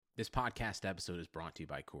This podcast episode is brought to you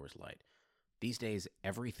by Coors Light. These days,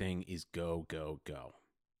 everything is go, go, go.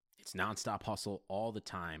 It's nonstop hustle all the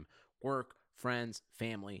time. Work, friends,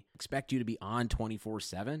 family expect you to be on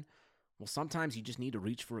 24/7. Well, sometimes you just need to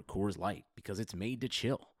reach for a Coors Light because it's made to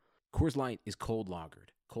chill. Coors Light is cold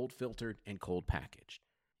lagered, cold filtered, and cold packaged.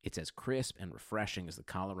 It's as crisp and refreshing as the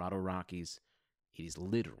Colorado Rockies. It is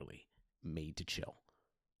literally made to chill.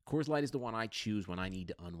 Coors Light is the one I choose when I need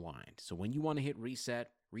to unwind. So when you want to hit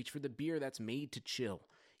reset, reach for the beer that's made to chill.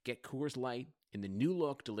 Get Coors Light in the new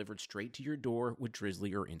look delivered straight to your door with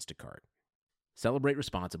Drizzly or Instacart. Celebrate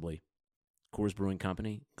responsibly. Coors Brewing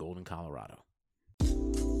Company, Golden, Colorado.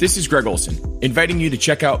 This is Greg Olson, inviting you to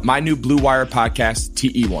check out my new Blue Wire podcast,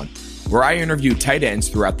 TE1, where I interview tight ends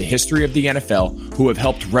throughout the history of the NFL who have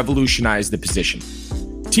helped revolutionize the position.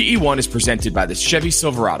 TE1 is presented by the Chevy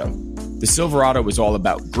Silverado. The Silverado is all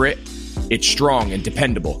about grit. It's strong and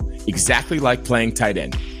dependable, exactly like playing tight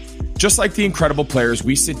end. Just like the incredible players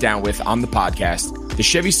we sit down with on the podcast, the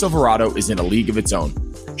Chevy Silverado is in a league of its own.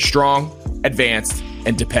 Strong, advanced,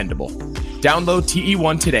 and dependable. Download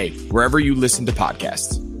TE1 today, wherever you listen to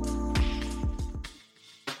podcasts.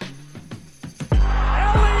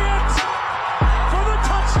 Elliott for the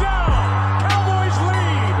touchdown. Cowboys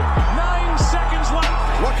lead. 9 seconds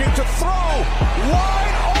left. Looking to throw.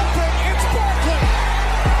 Wide open. It's Barkley.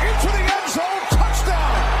 Into the end zone.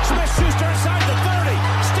 Touchdown. Smith-Schuster inside the 30.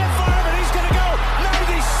 Stiff arm, and he's going to go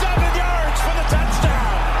 97 yards for the touchdown.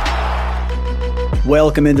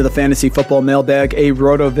 Welcome into the Fantasy Football Mailbag, a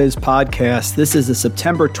RotoViz podcast. This is the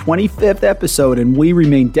September 25th episode, and we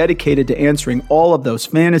remain dedicated to answering all of those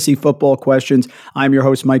fantasy football questions. I'm your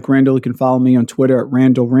host, Mike Randall. You can follow me on Twitter at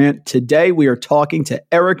RandallRant. Today, we are talking to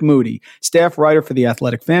Eric Moody, staff writer for The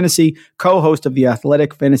Athletic Fantasy, co-host of the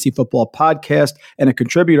Athletic Fantasy Football podcast, and a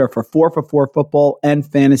contributor for 4for4 Football and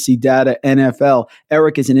Fantasy Data NFL.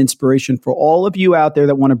 Eric is an inspiration for all of you out there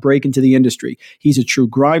that want to break into the industry. He's a true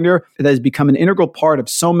grinder that has become an integral part of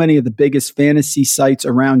so many of the biggest fantasy sites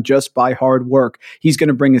around just by hard work. He's going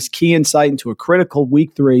to bring us key insight into a critical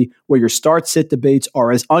week 3 where your start-sit debates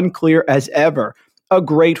are as unclear as ever. A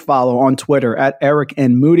great follow on Twitter at Eric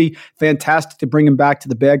and Moody. Fantastic to bring him back to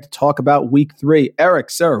the bag to talk about week 3. Eric,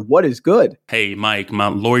 sir, what is good? Hey, Mike, my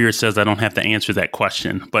lawyer says I don't have to answer that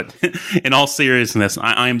question, but in all seriousness,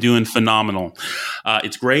 I am doing phenomenal.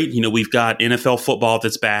 It's great. We've got NFL football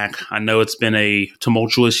that's back. I know it's been a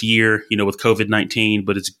tumultuous year, with COVID-19,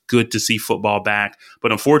 but it's good to see football back.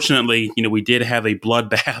 But unfortunately, we did have a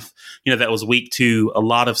bloodbath, that was week 2, a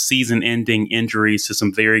lot of season-ending injuries to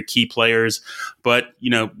some very key players. But,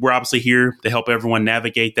 we're obviously here to help everyone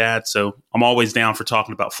navigate that. So I'm always down for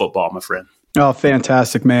talking about football, my friend. Oh,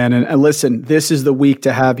 fantastic, man. And listen, this is the week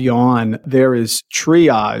to have you on. There is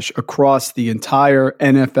triage across the entire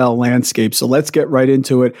NFL landscape. So let's get right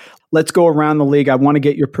into it. Let's go around the league. I want to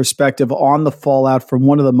get your perspective on the fallout from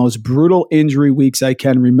one of the most brutal injury weeks I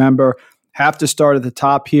can remember. Have to start at the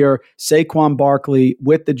top here. Saquon Barkley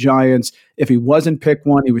with the Giants. If he wasn't pick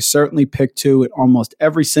 1, he was certainly pick 2 in almost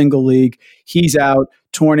every single league. He's out,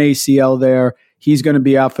 torn ACL there. He's going to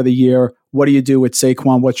be out for the year. What do you do with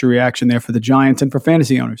Saquon? What's your reaction there for the Giants and for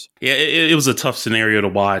fantasy owners? Yeah, it was a tough scenario to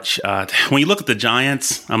watch. When you look at the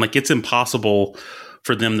Giants, I'm like, it's impossible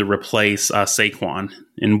for them to replace Saquon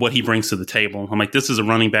and what he brings to the table. I'm like, this is a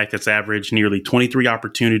running back that's averaged nearly 23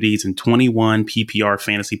 opportunities and 21 PPR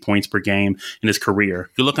fantasy points per game in his career.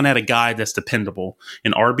 You're looking at a guy that's dependable,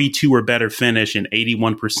 an RB2 or better finish in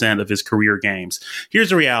 81% of his career games. Here's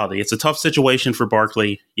the reality. It's a tough situation for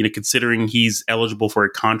Barkley, considering he's eligible for a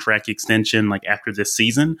contract extension like after this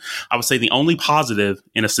season. I would say the only positive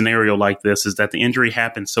in a scenario like this is that the injury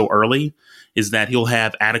happened so early is that he'll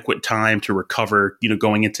have adequate time to recover,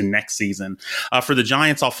 going into next season. For the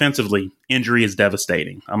Giants offensively, injury is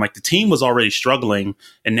devastating. I'm like, the team was already struggling,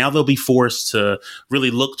 and now they'll be forced to really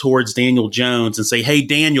look towards Daniel Jones and say, hey,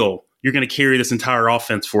 Daniel, you're going to carry this entire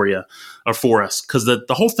offense for you or for us. Because the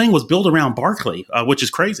whole thing was built around Barkley, which is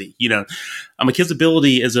crazy. I'm like, his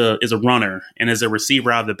ability as a runner and as a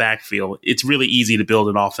receiver out of the backfield, it's really easy to build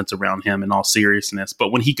an offense around him in all seriousness. But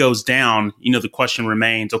when he goes down, the question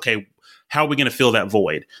remains, okay, how are we going to fill that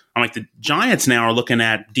void? I'm like, the Giants now are looking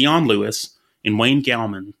at Dion Lewis and Wayne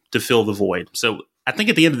Gallman to fill the void. So I think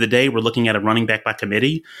at the end of the day, we're looking at a running back by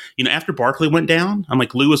committee. After Barkley went down, I'm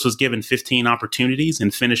like, Lewis was given 15 opportunities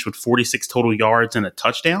and finished with 46 total yards and a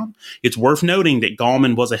touchdown. It's worth noting that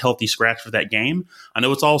Gallman was a healthy scratch for that game. I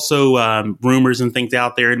know it's also rumors and things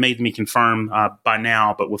out there. It may be confirmed by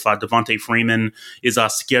now, but with Devontae Freeman is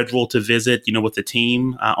scheduled to visit, with the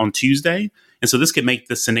team on Tuesday. And so this could make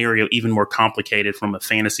the scenario even more complicated from a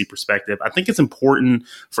fantasy perspective. I think it's important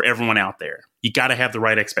for everyone out there. you got to have the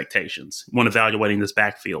right expectations when evaluating this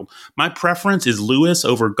backfield. My preference is Lewis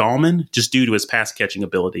over Gallman just due to his pass catching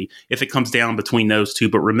ability if it comes down between those two.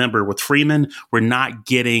 But remember, with Freeman, we're not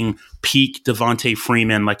getting peak Devontae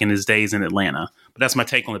Freeman like in his days in Atlanta. But that's my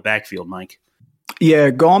take on the backfield, Mike.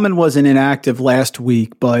 Yeah, Gallman wasn't inactive last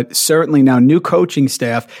week, but certainly now new coaching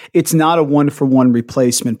staff, it's not a one-for-one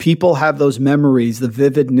replacement. People have those memories, the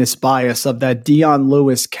vividness bias of that Dion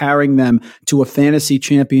Lewis carrying them to a fantasy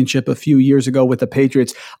championship a few years ago with the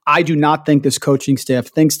Patriots. I do not think this coaching staff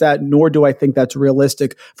thinks that, nor do I think that's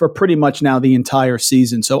realistic for pretty much now the entire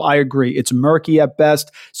season. So I agree. It's murky at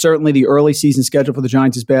best. Certainly the early season schedule for the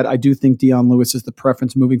Giants is bad. I do think Dion Lewis is the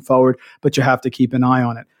preference moving forward, but you have to keep an eye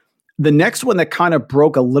on it. The next one that kind of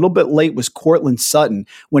broke a little bit late was Courtland Sutton.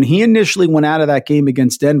 When he initially went out of that game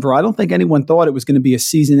against Denver, I don't think anyone thought it was going to be a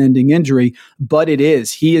season-ending injury, but it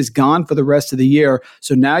is. He is gone for the rest of the year.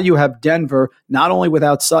 So now you have Denver, not only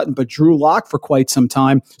without Sutton, but Drew Lock for quite some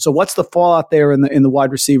time. So what's the fallout there in the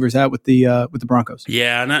wide receivers out with the Broncos?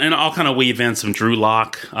 Yeah, and I'll kind of weave in some Drew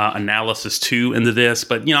Lock analysis too into this,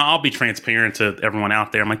 but I'll be transparent to everyone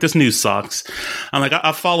out there. I'm like, this news sucks. I'm like,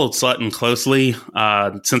 I've followed Sutton closely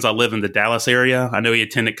since I live in the Dallas area. I know he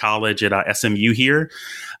attended college at SMU here.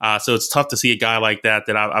 So it's tough to see a guy like that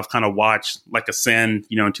I've kind of watched like ascend,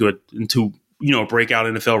 into a breakout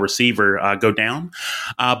NFL receiver go down.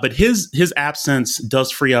 But his absence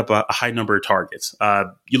does free up a high number of targets.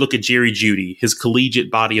 You look at Jerry Jeudy, his collegiate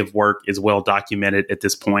body of work is well documented at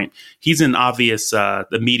this point. He's an obvious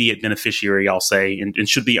immediate beneficiary, I'll say, and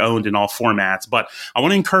should be owned in all formats. But I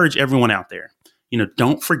want to encourage everyone out there,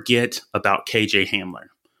 don't forget about KJ Hamler,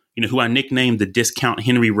 who I nicknamed the discount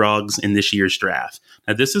Henry Ruggs in this year's draft.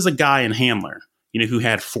 Now, this is a guy in Hamler, who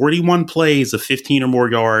had 41 plays of 15 or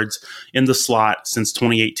more yards in the slot since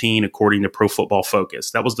 2018, according to Pro Football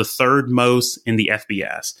Focus. That was the third most in the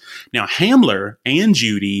FBS. Now, Hamler and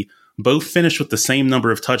Jeudy both finished with the same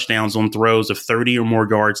number of touchdowns on throws of 30 or more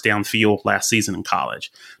yards downfield last season in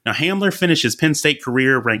college. Now, Hamler finished his Penn State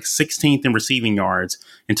career ranked 16th in receiving yards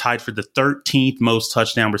and tied for the 13th most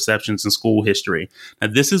touchdown receptions in school history. Now,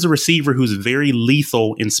 this is a receiver who's very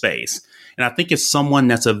lethal in space. And I think it's someone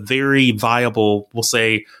that's a very viable, we'll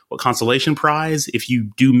say, consolation prize if you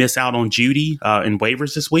do miss out on Jeudy in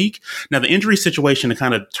waivers this week. Now, the injury situation, to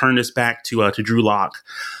kind of turn this back to Drew Lock,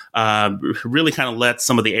 really kind of let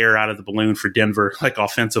some of the air out of the balloon for Denver, like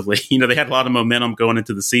offensively. They had a lot of momentum going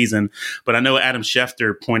into the season, but I know Adam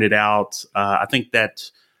Schefter pointed out, I think that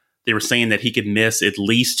they were saying that he could miss at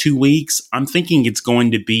least 2 weeks. I'm thinking it's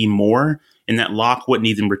going to be more, and that Lock wouldn't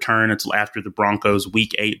even return until after the Broncos'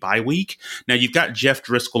 Week 8 bye week. Now, you've got Jeff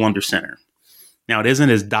Driscoll under center. Now, it isn't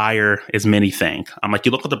as dire as many think. I'm like,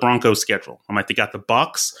 you look at the Broncos' schedule. I'm like, they got the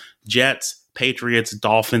Bucs, Jets, Patriots,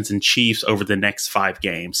 Dolphins, and Chiefs over the next 5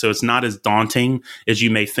 games. So it's not as daunting as you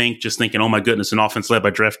may think, just thinking, oh my goodness, an offense led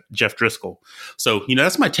by Jeff Driscoll. So,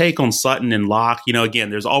 that's my take on Sutton and Lock. Again,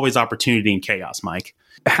 there's always opportunity in chaos, Mike.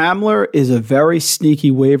 Hamler is a very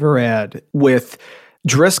sneaky waiver ad with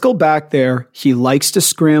Driscoll back there. He likes to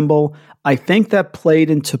scramble. I think that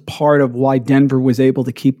played into part of why Denver was able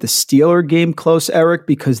to keep the Steeler game close, Eric,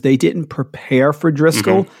 because they didn't prepare for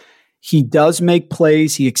Driscoll. Mm-hmm. He does make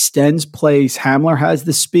plays. He extends plays. Hamler has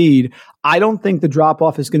the speed. I don't think the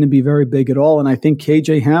drop-off is going to be very big at all, and I think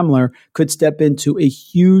KJ Hamler could step into a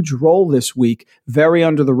huge role this week, very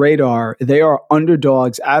under the radar. They are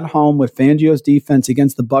underdogs at home with Fangio's defense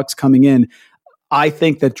against the Bucs coming in. I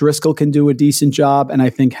think that Driscoll can do a decent job, and I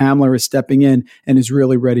think Hamler is stepping in and is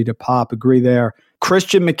really ready to pop. Agree there.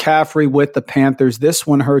 Christian McCaffrey with the Panthers. This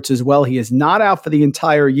one hurts as well. He is not out for the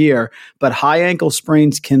entire year, but high ankle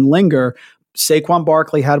sprains can linger. Saquon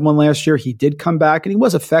Barkley had one last year. He did come back, and he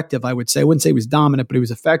was effective, I would say. I wouldn't say he was dominant, but he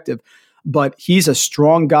was effective. But he's a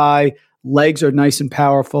strong guy. Legs are nice and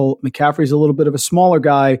powerful. McCaffrey's a little bit of a smaller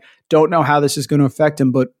guy. Don't know how this is going to affect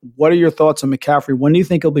him, but what are your thoughts on McCaffrey? When do you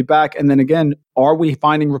think he'll be back? And then again, are we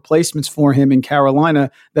finding replacements for him in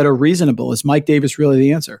Carolina that are reasonable? Is Mike Davis really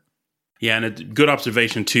the answer? Yeah, and a good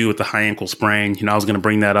observation, too, with the high ankle sprain. I was going to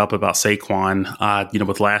bring that up about Saquon,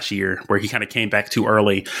 with last year, where he kind of came back too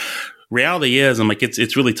early. Reality is, I'm like,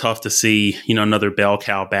 it's really tough to see, another bell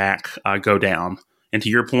cow back go down. And to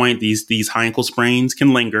your point, these high ankle sprains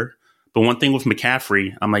can linger. But one thing with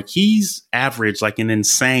McCaffrey, I'm like, he's averaged like an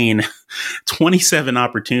insane 27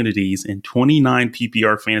 opportunities and 29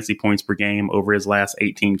 PPR fantasy points per game over his last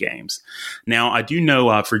 18 games. Now, I do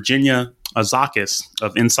know Virginia Zakis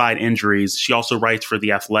of Inside Injuries, she also writes for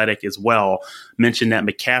The Athletic as well, mentioned that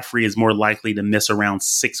McCaffrey is more likely to miss around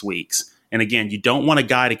 6 weeks. And again, you don't want a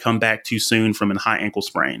guy to come back too soon from a high ankle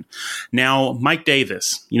sprain. Now, Mike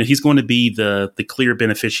Davis, he's going to be the clear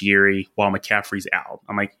beneficiary while McCaffrey's out.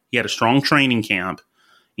 He had a strong training camp,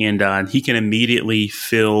 and he can immediately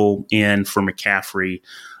fill in for McCaffrey,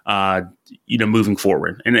 moving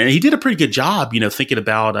forward. And he did a pretty good job, thinking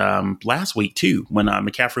about last week too, when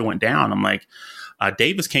McCaffrey went down.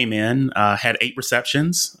 Davis came in, had 8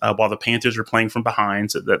 receptions while the Panthers were playing from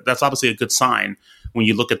behind. So that's obviously a good sign when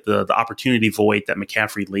you look at the opportunity void that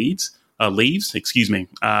McCaffrey leaves.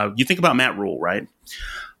 You think about Matt Rule, right?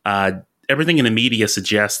 Everything in the media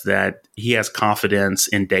suggests that he has confidence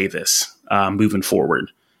in Davis moving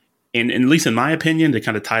forward. And at least in my opinion, to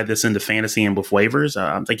kind of tie this into fantasy and with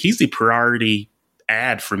waivers, he's the priority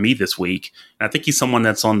ad for me this week. And I think he's someone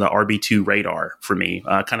that's on the RB2 radar for me,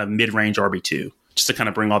 kind of mid-range RB2, just to kind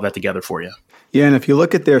of bring all that together for you. Yeah, and if you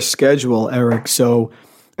look at their schedule, Eric, so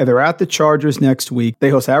they're at the Chargers next week. They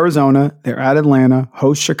host Arizona. They're at Atlanta,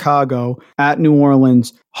 host Chicago, at New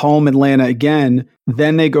Orleans, home Atlanta again.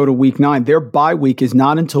 Then they go to week 9. Their bye week is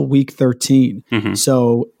not until week 13. Mm-hmm.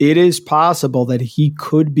 So it is possible that he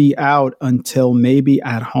could be out until maybe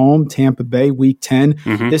at home, Tampa Bay, week 10.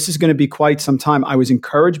 Mm-hmm. This is going to be quite some time. I was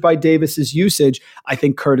encouraged by Davis's usage. I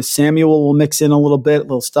think Curtis Samuel will mix in a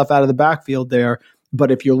little stuff out of the backfield there. But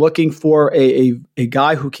if you're looking for a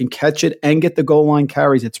guy who can catch it and get the goal line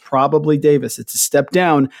carries, it's probably Davis. It's a step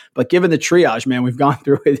down, but given the triage, man, we've gone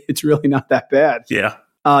through it, it's really not that bad. Yeah.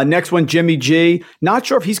 Next one, Jimmy G. Not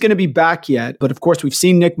sure if he's going to be back yet, but of course, we've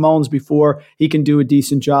seen Nick Mullins before. He can do a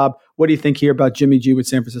decent job. What do you think here about Jimmy G with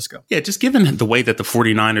San Francisco? Yeah, just given the way that the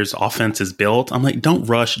 49ers offense is built, I'm don't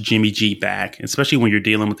rush Jimmy G back, especially when you're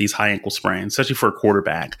dealing with these high ankle sprains, especially for a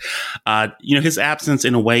quarterback. His absence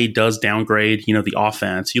in a way does downgrade, the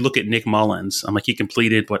offense. You look at Nick Mullins. He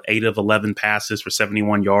completed 8 of 11 passes for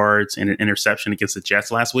 71 yards and an interception against the Jets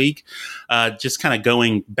last week. Just kind of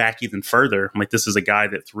going back even further, this is a guy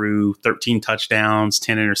that threw 13 touchdowns,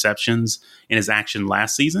 10 interceptions in his action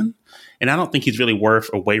last season. And I don't think he's really worth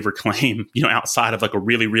a waiver claim, outside of a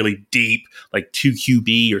really, really deep, 2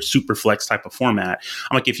 QB or super flex type of format.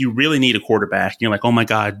 If you really need a quarterback, you're oh my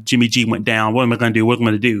God, Jimmy G went down. What am I going to do? What am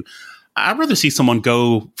I going to do? I'd rather see someone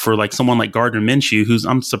go for someone like Gardner Minshew, who's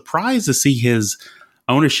I'm surprised to see his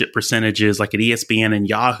ownership percentages at ESPN and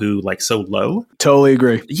Yahoo so low. Totally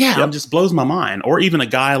agree. Yeah, yep. It just blows my mind. Or even a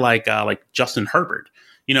guy like Justin Herbert,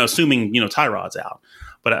 assuming Tyrod's out.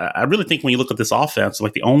 But I really think when you look at this offense,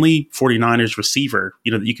 the only 49ers receiver,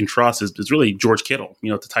 that you can trust is really George Kittle,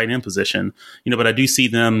 at the tight end position. But I do see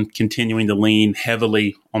them continuing to lean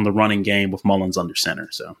heavily on the running game with Mullins under center.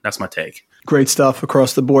 So that's my take. Great stuff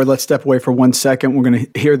across the board. Let's step away for 1 second. We're going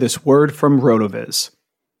to hear this word from RotoViz.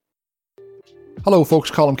 Hello folks,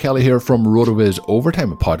 Colin Kelly here from RotoViz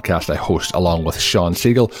Overtime, a podcast I host along with Sean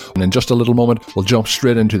Siegel. And in just a little moment, we'll jump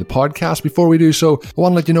straight into the podcast. Before we do so, I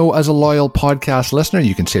want to let you know, as a loyal podcast listener,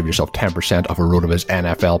 you can save yourself 10% of a RotoViz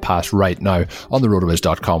NFL pass right now on the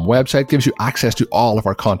rotoviz.com website. It gives you access to all of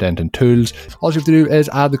our content and tools. All you have to do is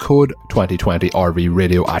add the code 2020RV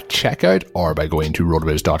Radio at checkout, or by going to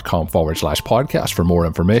rotoviz.com/podcast for more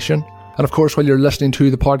information. And of course, while you're listening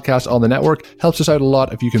to the podcast on the network, helps us out a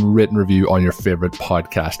lot if you can rate and review on your favorite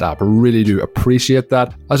podcast app. I really do appreciate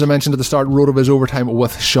that. As I mentioned at the start, RotoViz Overtime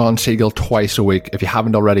with Sean Siegel twice a week. If you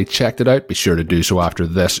haven't already checked it out, be sure to do so after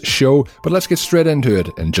this show. But let's get straight into it.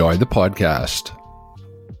 Enjoy the podcast.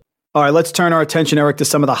 All right, let's turn our attention, Eric, to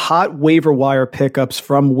some of the hot waiver wire pickups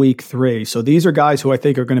from week 3. So these are guys who I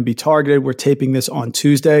think are going to be targeted. We're taping this on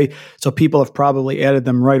Tuesday, so people have probably added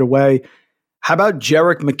them right away. How about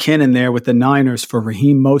Jerick McKinnon there with the Niners for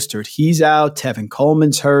Raheem Mostert? He's out. Tevin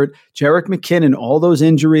Coleman's hurt. Jerick McKinnon, all those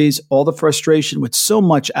injuries, all the frustration with so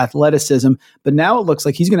much athleticism. But now it looks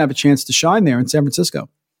like he's going to have a chance to shine there in San Francisco.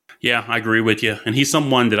 Yeah, I agree with you. And he's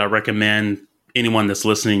someone that I recommend anyone that's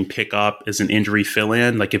listening pick up as an injury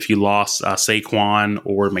fill-in. If you lost Saquon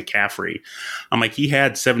or McCaffrey. He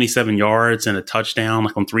had 77 yards and a touchdown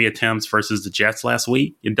on 3 attempts versus the Jets last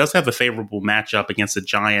week. It does have a favorable matchup against the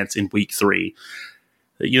Giants in week 3.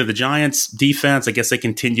 The Giants defense, I guess they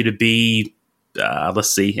continue to be,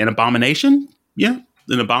 an abomination. Yeah.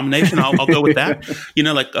 An abomination. I'll go with that.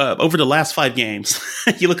 Over the last 5 games,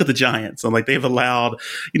 you look at the Giants. They've allowed,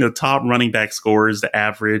 top running back scores to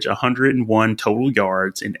average 101 total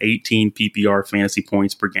yards and 18 PPR fantasy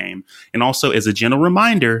points per game. And also, as a general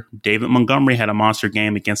reminder, David Montgomery had a monster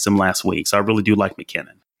game against them last week. So I really do like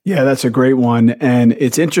McKinnon. Yeah, that's a great one. And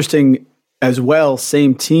it's interesting as well,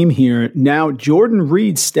 same team here. Now, Jordan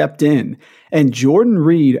Reed stepped in. And Jordan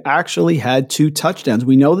Reed actually had 2 touchdowns.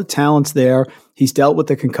 We know the talent's there. He's dealt with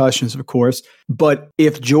the concussions, of course. But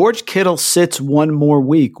if George Kittle sits one more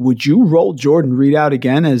week, would you roll Jordan Reed out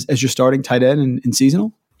again as your starting tight end in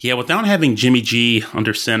seasonal? Yeah, without having Jimmy G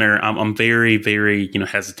under center, I'm very, very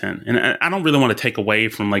hesitant, and I don't really want to take away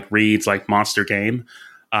from like Reed's like monster game.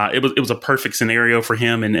 It was a perfect scenario for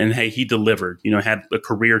him, and hey, he delivered. Had a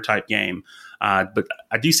career type game. But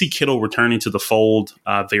I do see Kittle returning to the fold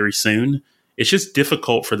very soon. It's just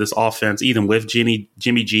difficult for this offense, even with Jimmy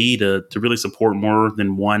G, to really support more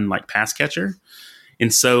than one like pass catcher.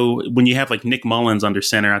 And so when you have like Nick Mullins under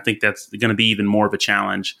center, I think that's going to be even more of a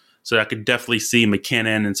challenge. So I could definitely see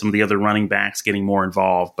McKinnon and some of the other running backs getting more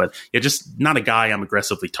involved. But yeah, just not a guy I'm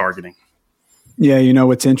aggressively targeting. Yeah,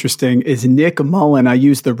 what's interesting is Nick Mullins. I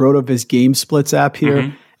use the RotoViz Game Splits app here.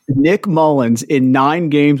 Mm-hmm. Nick Mullins in 9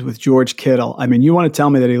 games with George Kittle. I mean, you want to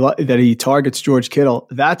tell me that he targets George Kittle?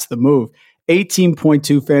 That's the move.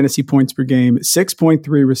 18.2 fantasy points per game,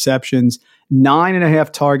 6.3 receptions,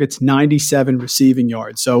 9.5 targets, 97 receiving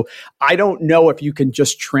yards. So I don't know if you can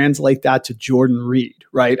just translate that to Jordan Reed,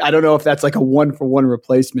 right? I don't know if that's like a 1-for-1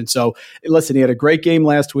 replacement. So listen, he had a great game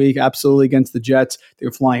last week, absolutely, against the Jets.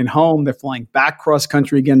 They're flying home. They're flying back cross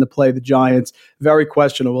country again to play the Giants. Very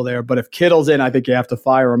questionable there. But if Kittle's in, I think you have to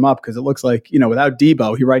fire him up because it looks like, without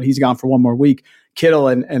Debo, he's gone for one more week. Kittle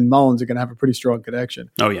and Mullins are going to have a pretty strong connection.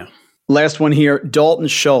 Oh, yeah. Last one here, Dalton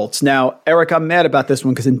Schultz. Now, Eric, I'm mad about this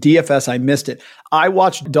one because in DFS, I missed it. I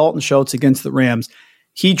watched Dalton Schultz against the Rams.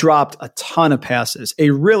 He dropped a ton of passes, a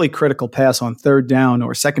really critical pass on 3rd down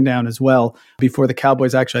or 2nd down as well, before the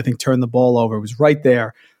Cowboys actually, I think, turned the ball over. It was right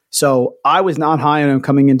there. So I was not high on him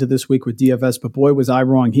coming into this week with DFS, but boy, was I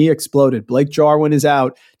wrong. He exploded. Blake Jarwin is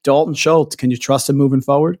out. Dalton Schultz, can you trust him moving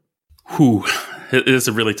forward? It is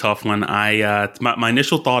a really tough one. My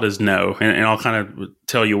initial thought is no, and I'll kind of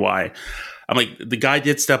tell you why. I'm like, the guy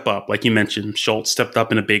did step up, like you mentioned. Schultz stepped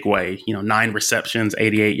up in a big way. 9 receptions,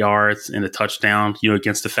 88 yards, and a touchdown.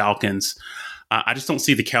 Against the Falcons. I just don't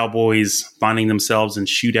see the Cowboys finding themselves in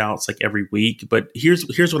shootouts like every week. But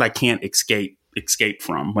here's what I can't escape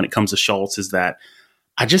from when it comes to Schultz is that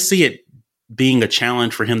I just see it being a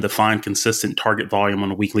challenge for him to find consistent target volume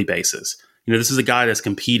on a weekly basis. This is a guy that's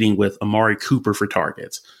competing with Amari Cooper for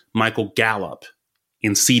targets, Michael Gallup,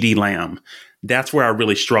 and CeeDee Lamb. That's where I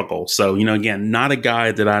really struggle. So, again, not a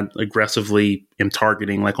guy that I aggressively am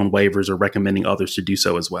targeting like on waivers or recommending others to do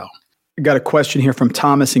so as well. I got a question here from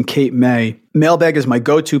Thomas and Cape May. Mailbag is my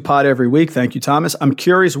go-to pod every week. Thank you, Thomas. I'm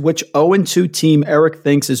curious which 0-2 team Eric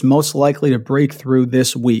thinks is most likely to break through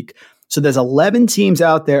this week. So there's 11 teams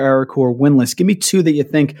out there, Eric, who are winless. Give me 2 that you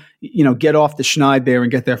think, get off the schneid there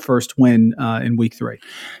and get their first win in week 3.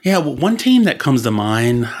 Yeah, well, one team that comes to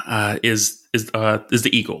mind is the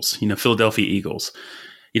Eagles, Philadelphia Eagles.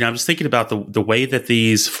 I'm just thinking about the way that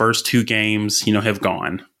these first 2 games, have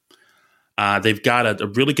gone. They've got a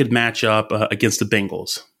really good matchup against the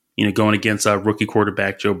Bengals, going against rookie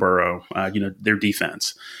quarterback Joe Burrow, their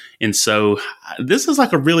defense. And so this is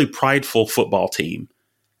like a really prideful football team.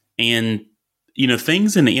 And,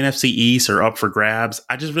 things in the NFC East are up for grabs.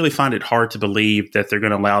 I just really find it hard to believe that they're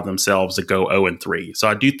going to allow themselves to go 0-3. So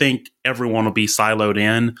I do think everyone will be siloed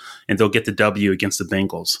in and they'll get the W against the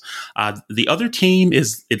Bengals. The other team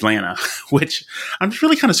is Atlanta, which I'm just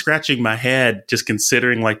really kind of scratching my head just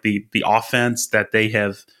considering like the offense that they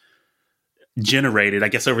have generated, I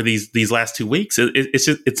guess, over these last 2 weeks.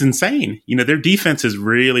 It's insane. Their defense is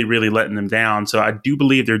really, really letting them down. So I do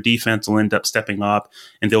believe their defense will end up stepping up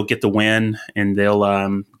and they'll get the win and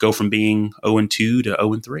they'll go from being 0-2 to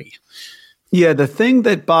 0-3. Yeah, the thing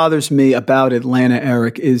that bothers me about Atlanta,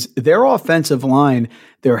 Eric, is their offensive line.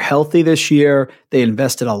 They're healthy this year. They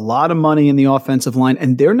invested a lot of money in the offensive line,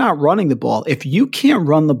 and they're not running the ball. If you can't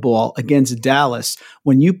run the ball against Dallas,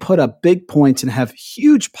 when you put up big points and have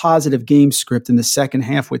huge positive game script in the second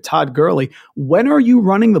half with Todd Gurley, when are you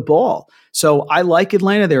running the ball? So I like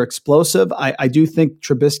Atlanta. They're explosive. I do think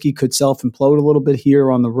Trubisky could self-implode a little bit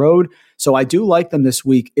here on the road. So I do like them this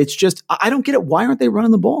week. It's just, I don't get it. Why aren't they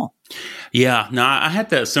running the ball? Yeah, no, I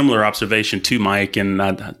had that similar observation too, Mike, and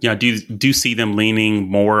I do see them leaning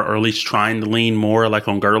more, or at least trying to lean more, like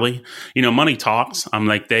on Gurley. Money talks. I'm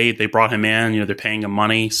like they brought him in. They're paying him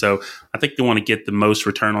money, so I think they want to get the most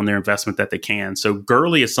return on their investment that they can. So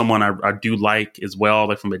Gurley is someone I do like as well,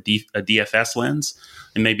 like from a DFS lens,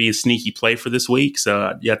 and maybe a sneaky play for this week.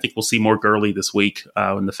 So I think we'll see more Gurley this week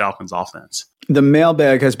in the Falcons offense. The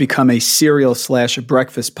mailbag has become a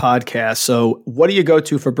cereal/breakfast podcast. So what do you go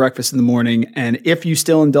to for breakfast in the morning? And if you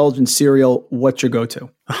still indulge in cereal, what's your go-to?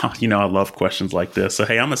 Oh, I love questions like this. So,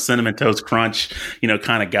 hey, I'm a Cinnamon Toast Crunch,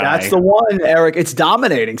 kind of guy. That's the one, Eric. It's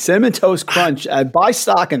dominating. Cinnamon Toast Crunch. Buy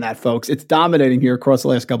stock in that, folks. It's dominating here across the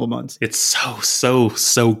last couple months. It's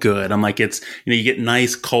so good. I'm like, it's, you get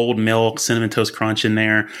nice cold milk, Cinnamon Toast Crunch in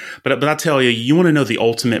there. But I tell you want to know the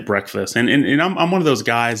ultimate breakfast. And I'm one of those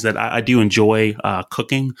guys that I do enjoy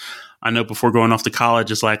cooking. I know before going off to college,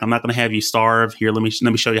 it's like, I'm not going to have you starve. Here, let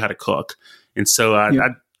me show you how to cook. And so I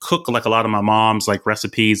cook like a lot of my mom's like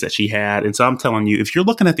recipes that she had. And so I'm telling you, if you're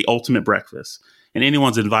looking at the ultimate breakfast, and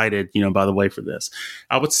anyone's invited, by the way, for this,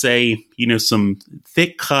 I would say, some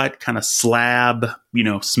thick cut kind of slab,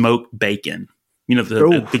 smoked bacon,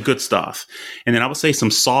 the good stuff. And then I would say some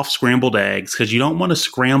soft scrambled eggs, because you don't want to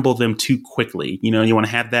scramble them too quickly. You want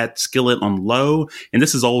to have that skillet on low. And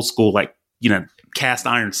this is old school, like, cast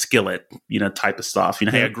iron skillet, type of stuff.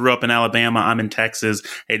 Hey, I grew up in Alabama. I'm in Texas.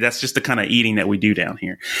 Hey, that's just the kind of eating that we do down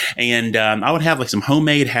here. And I would have like some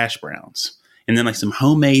homemade hash browns, and then like some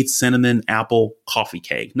homemade cinnamon apple coffee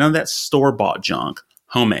cake. None of that store-bought junk.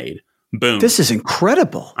 Homemade. Boom. This is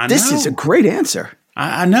incredible. This is a great answer.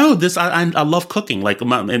 I know this. I love cooking. Like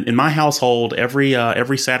in my household, every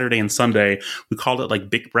Saturday and Sunday, we call it like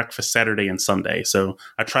Big Breakfast Saturday and Sunday. So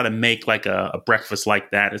I try to make like a breakfast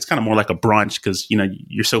like that. It's kind of more like a brunch because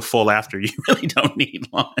you're so full after, you really don't need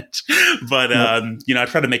lunch. But I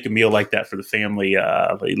try to make a meal like that for the family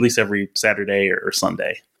at least every Saturday or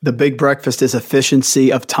Sunday. The big breakfast is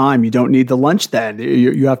efficiency of time. You don't need the lunch then.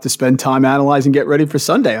 You have to spend time analyzing, get ready for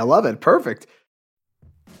Sunday. I love it. Perfect.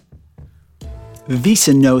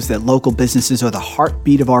 Visa knows that local businesses are the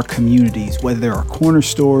heartbeat of our communities. Whether they're our corner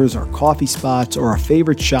stores, our coffee spots, or our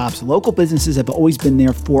favorite shops, local businesses have always been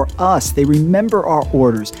there for us. They remember our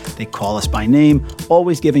orders. They call us by name,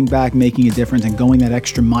 always giving back, making a difference, and going that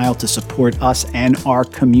extra mile to support us and our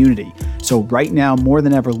community. So right now, more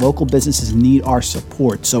than ever, local businesses need our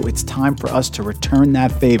support. So it's time for us to return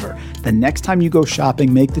that favor. The next time you go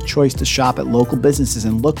shopping, make the choice to shop at local businesses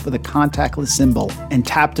and look for the contactless symbol and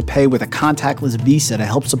tap to pay with a contactless Visa to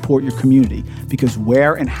help support your community, because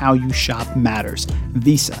where and how you shop matters.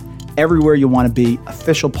 Visa, everywhere you want to be,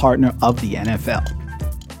 official partner of the NFL.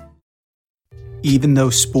 Even though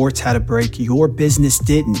sports had a break, your business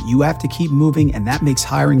didn't. You have to keep moving, and that makes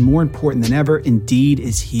hiring more important than ever. Indeed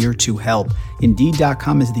is here to help.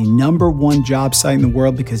 Indeed.com is the #1 job site in the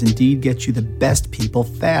world because Indeed gets you the best people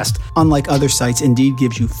fast. Unlike other sites, Indeed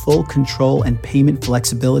gives you full control and payment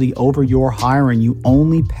flexibility over your hiring. You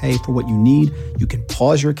only pay for what you need. You can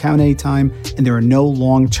pause your account anytime, and there are no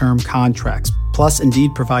long-term contracts. Plus,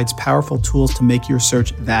 Indeed provides powerful tools to make your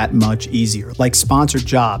search that much easier, like sponsored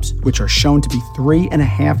jobs, which are shown to be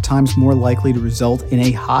 3.5 times more likely to result in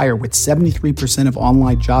a hire. With 73% of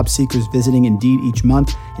online job seekers visiting Indeed each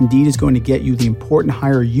month, Indeed is going to get you the important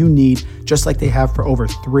hire you need, just like they have for over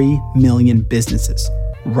 3 million businesses.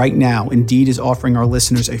 Right now, Indeed is offering our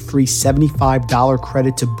listeners a free $75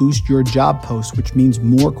 credit to boost your job post, which means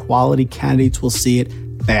more quality candidates will see it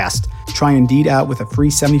fast. Try Indeed out with a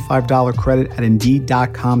free $75 credit at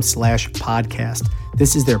Indeed.com/podcast.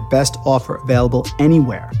 This is their best offer available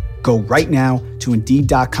anywhere. Go right now to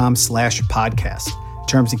Indeed.com/podcast.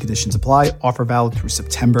 Terms and conditions apply. Offer valid through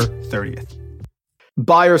September 30th.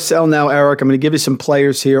 Buy or sell now, Eric. I'm going to give you some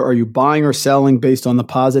players here. Are you buying or selling based on the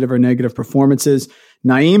positive or negative performances?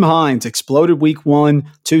 Nyheim Hines exploded week 1,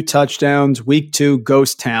 2 touchdowns. Week 2,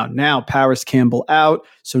 ghost town. Now Paris Campbell out.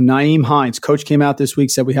 So Nyheim Hines, coach came out this week,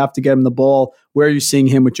 said we have to get him the ball. Where are you seeing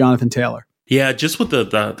him with Jonathan Taylor? Yeah, just with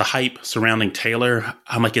the hype surrounding Taylor,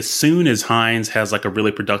 I'm like, as soon as Hines has like a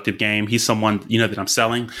really productive game, he's someone, that I'm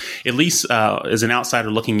selling. At least as an outsider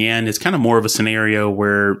looking in, it's kind of more of a scenario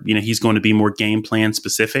where, he's going to be more game plan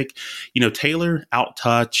specific. Taylor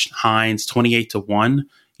out-touched Hines 28-1,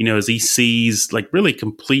 as he sees like really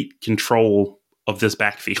complete control of this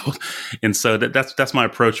backfield. And so that's my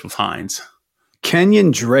approach with Hines. Kenyon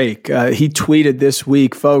Drake, he tweeted this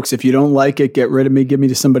week, folks, if you don't like it, get rid of me, give me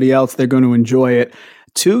to somebody else. They're going to enjoy it.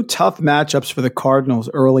 2 tough matchups for the Cardinals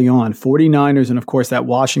early on. 49ers, and of course that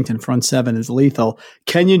Washington front seven is lethal.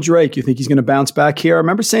 Kenyon Drake, you think he's going to bounce back here? I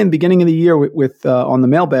remember saying at the beginning of the year with on the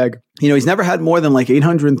mailbag, he's never had more than like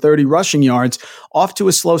 830 rushing yards, off to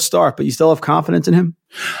a slow start, but you still have confidence in him?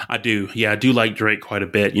 I do. Yeah, I do like Drake quite a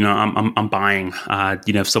bit. I'm buying,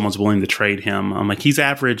 if someone's willing to trade him. I'm like, he's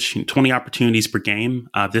averaged 20 opportunities per game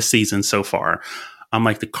this season so far. I'm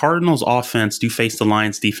like, the Cardinals offense do face the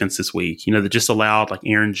Lions defense this week. They just allowed like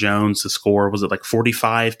Aaron Jones to score, was it like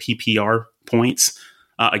 45 PPR points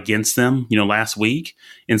against them, last week.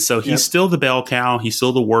 And so he's still the bell cow. He's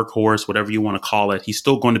still the workhorse, whatever you want to call it. He's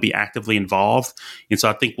still going to be actively involved. And so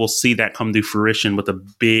I think we'll see that come to fruition with a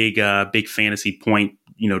big fantasy point,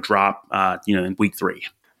 drop, in week 3.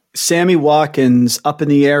 Sammy Watkins up in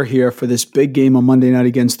the air here for this big game on Monday night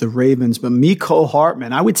against the Ravens. But Mecole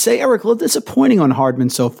Hardman, I would say, Eric, a little disappointing on Hardman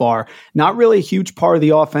so far. Not really a huge part of the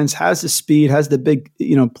offense, has the speed, has the big,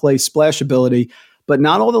 play splash ability, but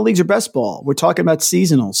not all the leagues are best ball. We're talking about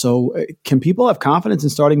seasonal. So can people have confidence in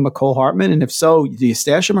starting Mecole Hardman? And if so, do you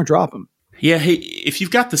stash him or drop him? Yeah, hey, if you've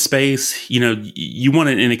got the space, you want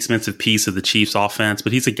an inexpensive piece of the Chiefs offense,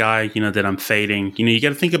 but he's a guy, that I'm fading. You got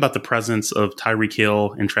to think about the presence of Tyreek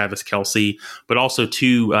Hill and Travis Kelce, but also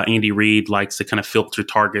too, Andy Reid likes to kind of filter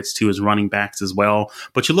targets to his running backs as well.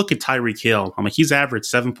 But you look at Tyreek Hill, he's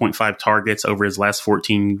averaged 7.5 targets over his last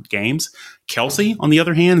 14 games. Kelce, on the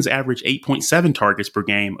other hand, has averaged 8.7 targets per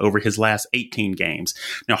game over his last 18 games.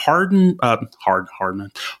 Now, Hardman,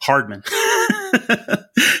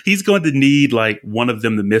 he's going to need like one of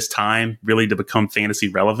them to miss time really to become fantasy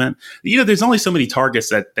relevant. There's only so many targets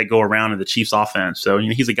that go around in the Chiefs offense. So,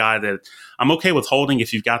 he's a guy that I'm okay with holding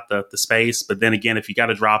if you've got the space. But then again, if you got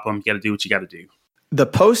to drop him, you got to do what you got to do. The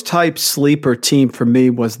post-type sleeper team for me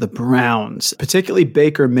was the Browns, particularly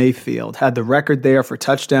Baker Mayfield. Had the record there for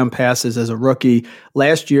touchdown passes as a rookie.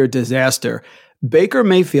 Last year, disaster. Baker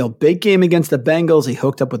Mayfield, big game against the Bengals. He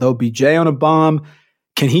hooked up with OBJ on a bomb.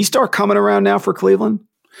 Can he start coming around now for Cleveland?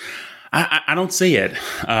 I don't see it.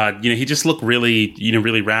 He just looked really,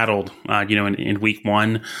 really rattled, in week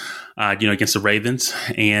 1, against the Ravens.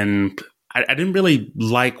 And I didn't really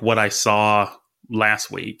like what I saw last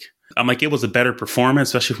week. It was a better performance,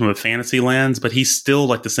 especially from a fantasy lens, but he's still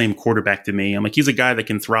like the same quarterback to me. He's a guy that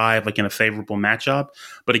can thrive like in a favorable matchup.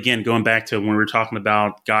 But again, going back to when we were talking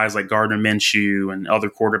about guys like Gardner Minshew and other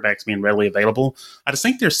quarterbacks being readily available, I just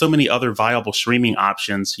think there's so many other viable streaming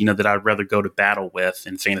options, that I'd rather go to battle with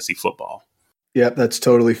in fantasy football. Yep, that's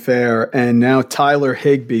totally fair. And now Tyler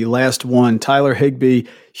Higbee, last one. Tyler Higbee,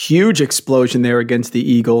 huge explosion there against the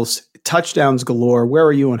Eagles. Touchdowns galore. Where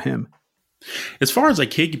are you on him? As far as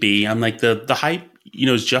like Higbee, I'm like the hype,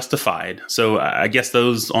 is justified. So I guess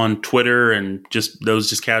those on Twitter and just those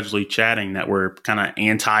just casually chatting that were kind of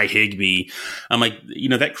anti Higbee, I'm like,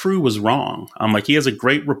 that crew was wrong. I'm like, he has a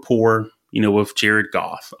great rapport, with Jared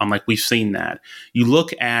Goff. I'm like, we've seen that. You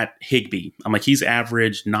look at Higbee, I'm like, he's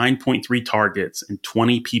averaged 9.3 targets and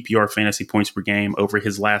 20 PPR fantasy points per game over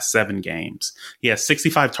his last 7 games. He has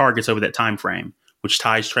 65 targets over that time frame, which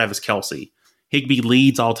ties Travis Kelce. Higbee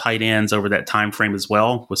leads all tight ends over that time frame as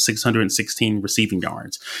well with 616 receiving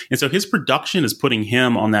yards. And so his production is putting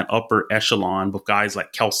him on that upper echelon with guys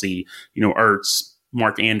like Kelce, Ertz,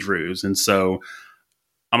 Mark Andrews. And so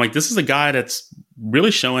I'm like, this is a guy that's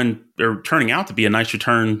really showing or turning out to be a nice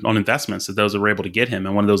return on investments that those were able to get him.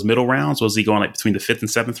 In one of those middle rounds, was he going like between the 5th and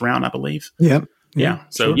 7th round, I believe? Yeah.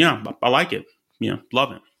 So, sure. I like it.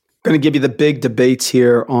 Love it. Going to give you the big debates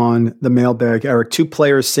here on the mailbag, Eric. 2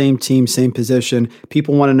 players, same team, same position.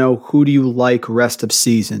 People want to know, who do you like rest of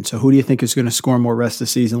season? So who do you think is going to score more rest of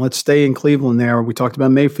season? Let's stay in Cleveland there. We talked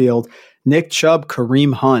about Mayfield. Nick Chubb,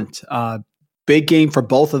 Kareem Hunt. Big game for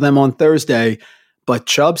both of them on Thursday, but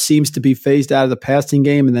Chubb seems to be phased out of the passing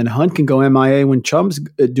game, and then Hunt can go MIA when Chubb's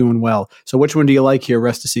doing well. So which one do you like here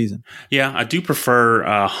rest of season? Yeah, I do prefer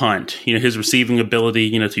Hunt. His receiving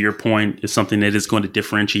ability, to your point, is something that is going to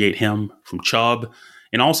differentiate him from Chubb.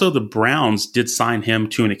 And also the Browns did sign him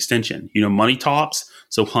to an extension. Money talks,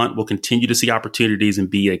 so Hunt will continue to see opportunities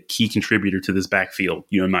and be a key contributor to this backfield,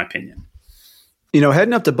 in my opinion.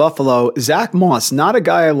 Heading up to Buffalo, Zach Moss, not a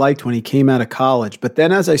guy I liked when he came out of college. But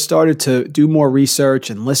then as I started to do more research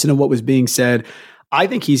and listen to what was being said, I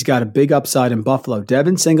think he's got a big upside in Buffalo.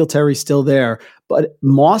 Devin Singletary's still there, but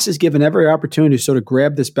Moss is given every opportunity to sort of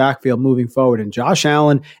grab this backfield moving forward. And Josh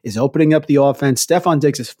Allen is opening up the offense. Stephon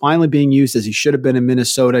Diggs is finally being used as he should have been in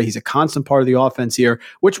Minnesota. He's a constant part of the offense here.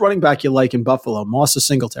 Which running back you like in Buffalo, Moss or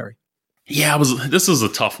Singletary? Yeah, this was a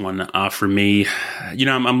tough one for me.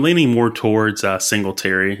 I'm leaning more towards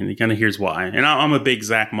Singletary, and kind of here's why. And I'm a big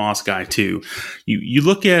Zach Moss guy too. You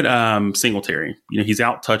look at Singletary. He's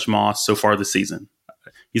out-touched Moss so far this season.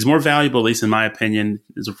 He's more valuable, at least in my opinion,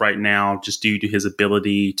 as of right now, just due to his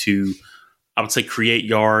ability to, I would say, create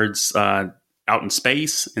yards out in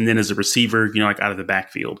space, and then as a receiver, like out of the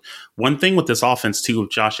backfield. One thing with this offense too,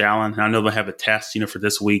 with Josh Allen, and I know they'll have a test, for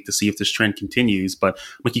this week to see if this trend continues, but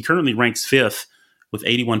like he currently ranks 5th with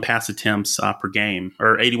 81 pass attempts per game,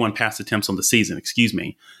 or 81 pass attempts on the season,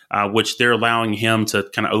 which they're allowing him to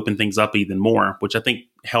kind of open things up even more, which I think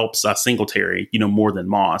helps Singletary, more than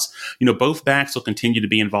Moss. Both backs will continue to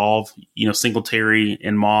be involved. Singletary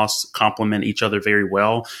and Moss complement each other very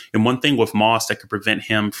well. And one thing with Moss that could prevent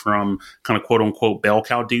him from kind of quote unquote bell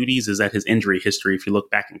cow duties is that his injury history, if you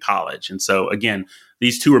look back in college. And so again,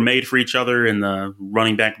 these two are made for each other in the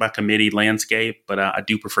running back by committee landscape, but I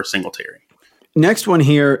do prefer Singletary. Next one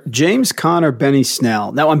here, James Conner, Benny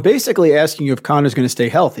Snell. Now, I'm basically asking you if Conner's going to stay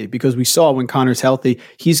healthy, because we saw when Conner's healthy,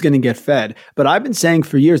 he's going to get fed. But I've been saying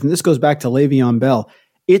for years, and this goes back to Le'Veon Bell,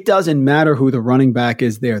 it doesn't matter who the running back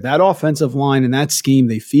is there. That offensive line and that scheme,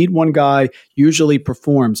 they feed one guy, usually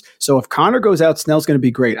performs. So if Conner goes out, Snell's going to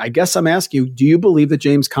be great. I guess I'm asking you, do you believe that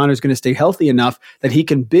James Conner is going to stay healthy enough that he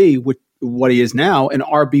can be with what he is now, an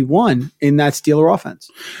RB1 in that Steeler offense?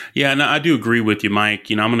 Yeah, no, I do agree with you,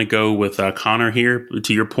 Mike. I'm going to go with Conner here.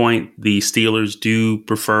 To your point, the Steelers do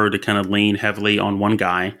prefer to kind of lean heavily on one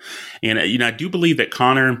guy. And, I do believe that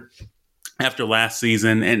Conner, after last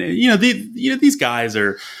season, and, these guys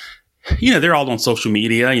are, they're all on social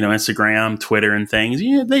media, Instagram, Twitter and things.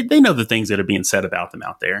 They know the things that are being said about them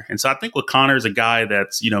out there. And so I think with Conner is a guy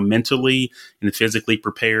that's, mentally and physically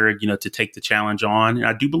prepared, to take the challenge on. And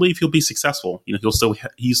I do believe he'll be successful. He'll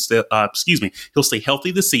stay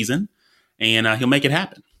healthy this season, and he'll make it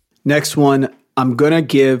happen. Next one, I'm going to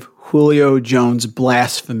give Julio Jones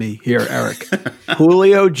blasphemy here, Eric.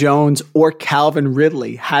 Julio Jones or Calvin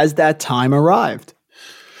Ridley. Has that time arrived?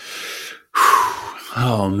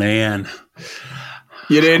 Oh, man.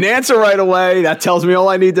 You didn't answer right away. That tells me all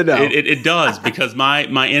I need to know. It does, because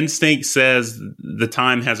my instinct says the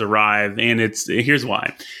time has arrived, and here's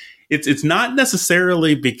why. It's not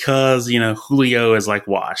necessarily because, Julio is like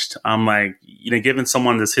washed. I'm like, given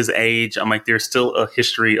someone that's his age, I'm like, there's still a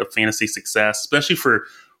history of fantasy success, especially for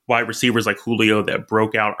wide receivers like Julio that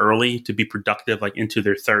broke out early to be productive, like into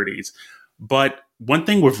their 30s. But one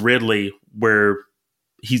thing with Ridley, where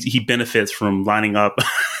he benefits from lining up,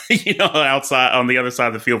 outside on the other side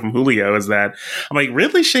of the field from Julio, is that I'm like,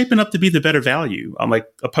 Ridley's shaping up to be the better value. I'm like,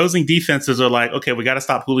 opposing defenses are like, okay, we got to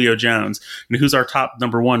stop Julio Jones. And who's our top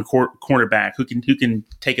number one cornerback who can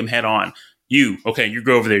take him head on? You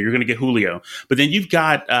go over there. You're going to get Julio. But then you've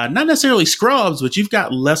got not necessarily scrubs, but you've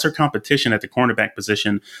got lesser competition at the cornerback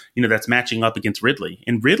position, that's matching up against Ridley.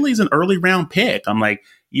 And Ridley's an early round pick. I'm like,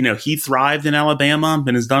 he thrived in Alabama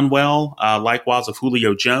and has done well. Likewise with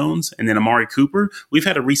Julio Jones and then Amari Cooper. We've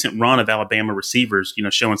had a recent run of Alabama receivers,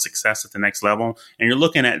 showing success at the next level. And you're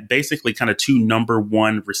looking at basically kind of two number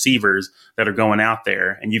one receivers that are going out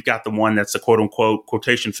there. And you've got the one that's the quote unquote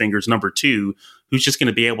quotation fingers number two, who's just going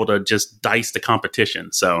to be able to just dice the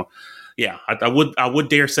competition. So yeah, I would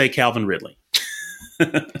dare say Calvin Ridley.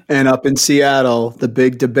 And up in Seattle, the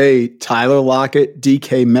big debate, Tyler Lockett,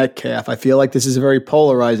 DK Metcalf. I feel like this is very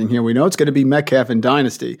polarizing here. We know it's going to be Metcalf in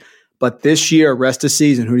Dynasty, but this year, rest of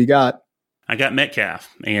season, who do you got? I got Metcalf.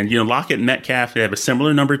 And, Lockett and Metcalf, they have a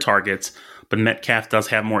similar number of targets, but Metcalf does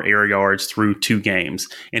have more air yards through 2 games.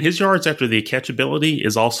 And his yards after the catchability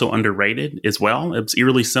is also underrated as well. It's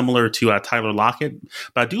eerily similar to Tyler Lockett.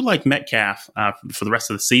 But I do like Metcalf for the rest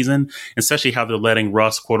of the season, especially how they're letting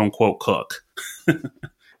Russ, quote unquote, cook.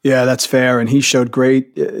 Yeah, that's fair. And he showed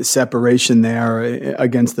great separation there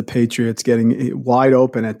against the Patriots, getting wide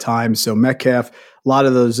open at times. So Metcalf, a lot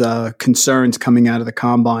of those concerns coming out of the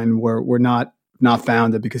combine were not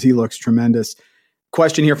founded, because he looks tremendous.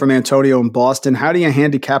 Question here from Antonio in Boston. How do you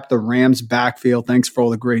handicap the Rams backfield? Thanks for all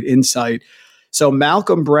the great insight. So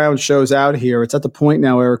Malcolm Brown shows out here. It's at the point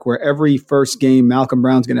now, Eric, where every first game, Malcolm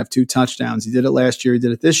Brown's going to have 2 touchdowns. He did it last year. He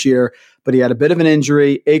did it this year, but he had a bit of an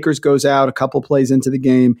injury. Akers goes out a couple plays into the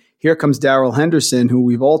game. Here comes Darrell Henderson, who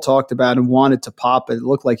we've all talked about and wanted to pop. It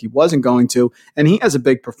looked like he wasn't going to, and he has a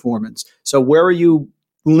big performance. So where are you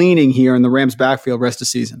leaning here in the Rams backfield rest of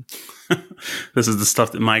season? This is the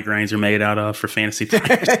stuff that migraines are made out of for fantasy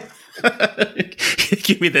players.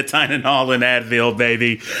 Give me the Tylenol and Advil,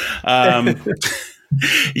 baby.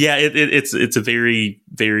 Yeah, it's a very,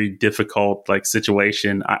 very difficult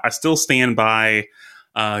situation. I still stand by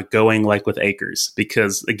going with Akers,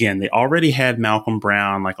 because again, they already had Malcolm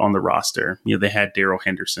Brown on the roster. They had Darrell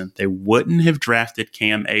Henderson. They wouldn't have drafted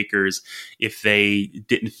Cam Akers if they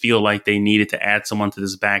didn't feel like they needed to add someone to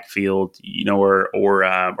this backfield, or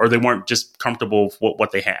they weren't just comfortable with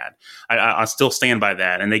what they had. I still stand by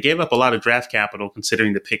that. And they gave up a lot of draft capital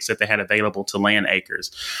considering the picks that they had available to land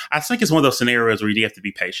Akers. I think it's one of those scenarios where you have to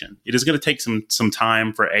be patient. It is going to take some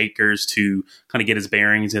time for Akers to kind of get his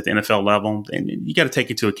bearings at the NFL level. And you got to take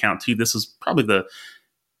into account too, this is probably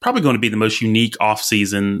probably going to be the most unique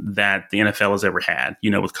offseason that the NFL has ever had,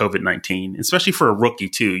 with COVID-19, especially for a rookie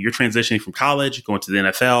too. You're transitioning from college, going to the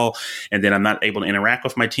NFL, and then I'm not able to interact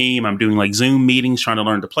with my team. I'm doing like Zoom meetings, trying to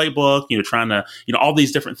learn the playbook, trying to, all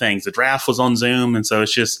these different things. The draft was on Zoom. And so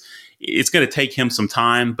it's going to take him some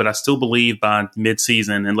time, but I still believe by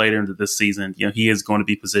mid-season and later into this season, he is going to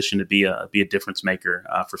be positioned to be a difference maker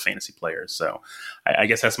for fantasy players. So I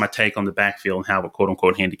guess that's my take on the backfield and how to quote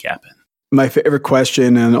unquote handicap it. My favorite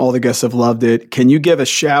question, and all the guests have loved it. Can you give a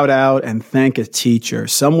shout out and thank a teacher,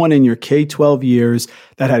 someone in your K-12 years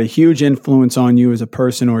that had a huge influence on you as a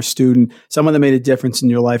person or a student, someone that made a difference in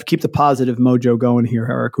your life? Keep the positive mojo going here,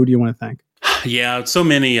 Eric. Who do you want to thank? Yeah, so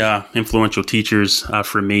many influential teachers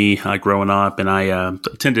for me growing up, and I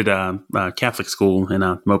attended a Catholic school in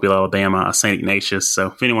Mobile, Alabama, St. Ignatius. So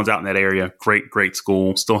if anyone's out in that area, great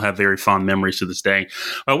school. Still have very fond memories to this day.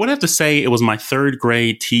 I would have to say it was my third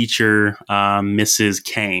grade teacher, Mrs.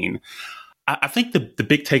 Kane. I think the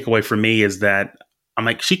big takeaway for me is that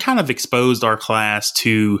she kind of exposed our class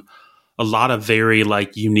to a lot of very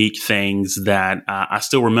unique things that I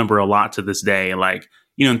still remember a lot to this day.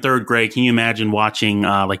 In third grade, can you imagine watching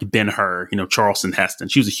Ben-Hur, Charleston Heston?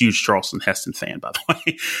 She was a huge Charleston Heston fan, by the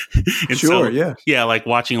way. And sure, so, yeah. Yeah,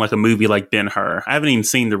 watching a movie like Ben-Hur. I haven't even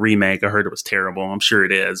seen the remake. I heard it was terrible. I'm sure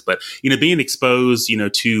it is. But, being exposed,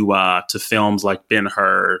 to films like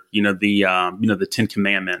Ben-Hur, the Ten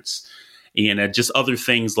Commandments, and just other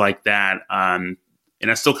things like that. And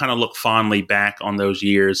I still kind of look fondly back on those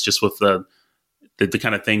years just with the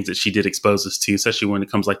kind of things that she did expose us to, especially when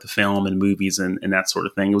it comes to film and movies and that sort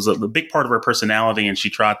of thing. It was a big part of her personality, and she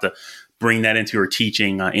tried to bring that into her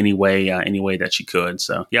teaching any way that she could.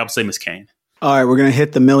 So, yeah, I would say Miss Kane. All right, we're going to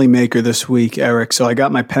hit the Millie Maker this week, Eric. So I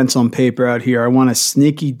got my pencil and paper out here. I want a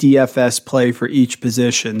sneaky DFS play for each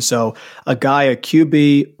position. So a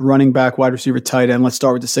QB, running back, wide receiver, tight end. Let's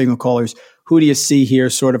start with the signal callers. Who do you see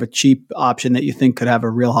here, sort of a cheap option that you think could have a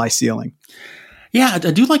real high ceiling? Yeah,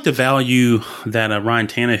 I do like the value that Ryan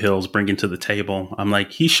Tannehill is bringing to the table.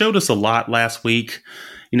 He showed us a lot last week,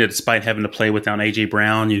 despite having to play without A.J.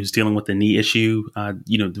 Brown, who's dealing with the knee issue,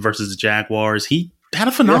 versus the Jaguars. He had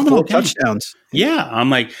a phenomenal game. Touchdowns. Yeah,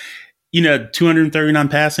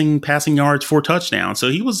 239 passing yards, 4 touchdowns. So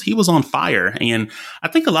he was on fire. And I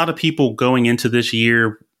think a lot of people going into this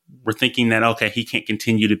year were thinking that, okay, he can't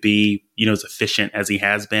continue to be, as efficient as he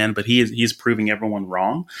has been, but he's proving everyone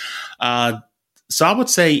wrong. So I would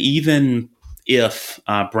say even if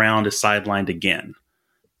Brown is sidelined again,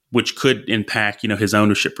 which could impact, his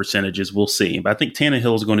ownership percentages, we'll see. But I think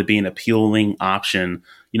Tannehill is going to be an appealing option,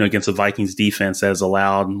 against the Vikings defense that has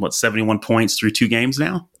allowed, 71 points through 2 games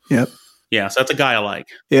now? Yep. Yeah, so that's a guy I like.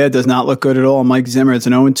 Yeah, it does not look good at all. Mike Zimmer, it's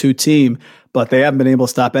an 0-2 team, but they haven't been able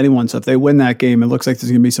to stop anyone. So if they win that game, it looks like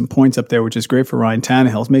there's going to be some points up there, which is great for Ryan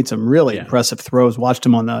Tannehill. He's made some really impressive throws. Watched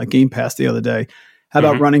him on the Game Pass the other day. How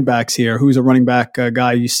about running backs here? Who's a running back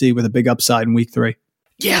guy you see with a big upside in week 3?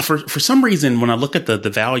 Yeah, for some reason, when I look at the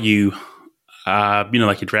value, like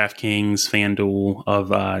your DraftKings, FanDuel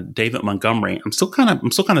of David Montgomery, I'm still kind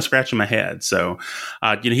of scratching my head. So,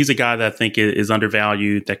 he's a guy that I think is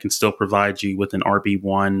undervalued that can still provide you with an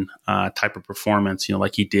RB1 type of performance,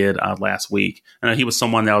 like he did last week. And he was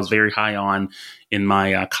someone that I was very high on in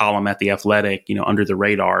my column at The Athletic, under the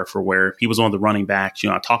radar for where he was one of the running backs,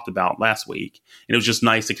 I talked about last week. And it was just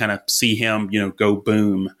nice to kind of see him, go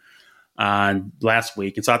boom last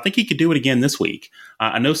week. And so I think he could do it again this week.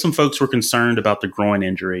 I know some folks were concerned about the groin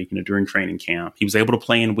injury, during training camp. He was able to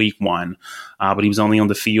play in week 1, but he was only on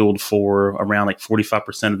the field for around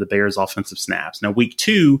 45% of the Bears' offensive snaps. Now, week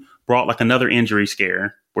 2 brought another injury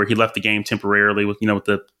scare where he left the game temporarily with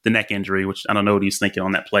the neck injury, which I don't know what he's thinking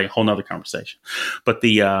on that play. Whole nother conversation. But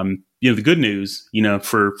the good news,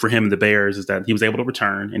 for him and the Bears is that he was able to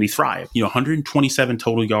return and he thrived. 127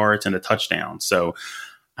 total yards and a touchdown. So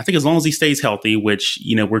I think as long as he stays healthy, which,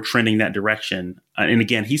 we're trending that direction. And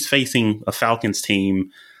again, he's facing a Falcons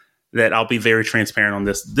team that I'll be very transparent on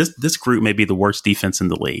this. This group may be the worst defense in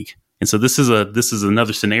the league. And so this is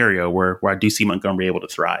another scenario where I do see Montgomery able to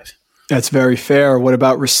thrive. That's very fair. What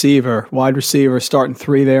about receiver? Wide receiver, starting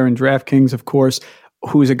 3 there in DraftKings, of course.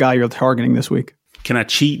 Who's a guy you're targeting this week? Can I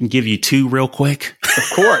cheat and give you 2 real quick? Of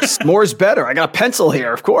course. More is better. I got a pencil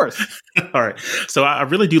here, of course. All right. So I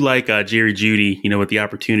really do like Jerry Jeudy, with the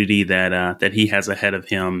opportunity that he has ahead of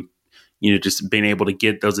him, just being able to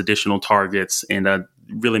get those additional targets and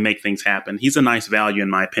really make things happen. He's a nice value in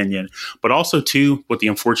my opinion, but also too, with the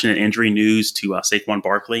unfortunate injury news to Saquon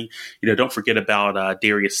Barkley, don't forget about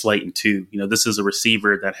Darius Slayton too. This is a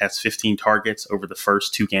receiver that has 15 targets over the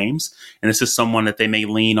first 2 games. And this is someone that they may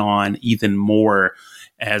lean on even more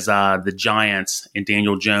as the Giants and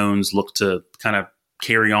Daniel Jones look to kind of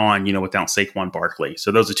carry on, without Saquon Barkley.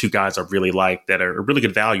 So those are two guys I really like that are really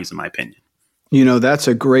good values in my opinion. That's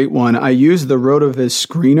a great one. I used the RotoViz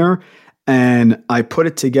screener and I put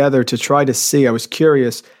it together to try to see. I was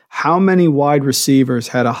curious how many wide receivers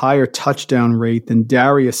had a higher touchdown rate than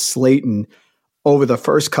Darius Slayton over the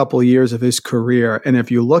first couple of years of his career. And if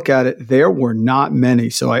you look at it, there were not many.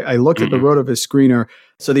 So I looked at the RotoViz screener.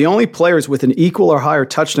 So the only players with an equal or higher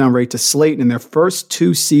touchdown rate to Slayton in their first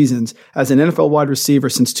 2 seasons as an NFL wide receiver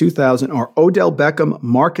since 2000 are Odell Beckham,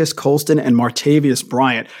 Marcus Colston, and Martavius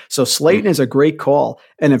Bryant. So Slayton is a great call.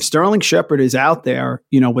 And if Sterling Shepard is out there,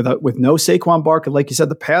 with no Saquon Barkley, like you said,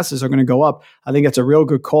 the passes are going to go up. I think that's a real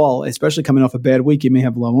good call, especially coming off a bad week. You may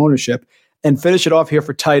have low ownership. And finish it off here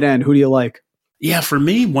for tight end. Who do you like? Yeah, for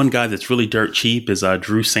me, one guy that's really dirt cheap is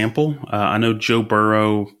Drew Sample. I know Joe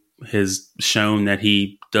Burrow has shown that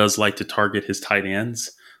he does like to target his tight ends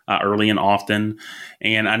early and often.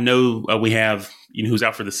 And I know we have, who's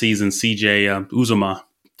out for the season, CJ Uzomah.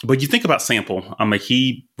 But you think about Sample.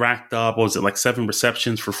 He racked up, 7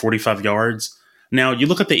 receptions for 45 yards. Now, you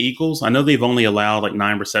look at the Eagles. I know they've only allowed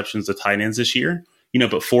 9 receptions to tight ends this year.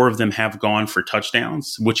 But 4 of them have gone for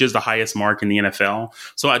touchdowns, which is the highest mark in the NFL.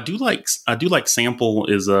 So I do like Sample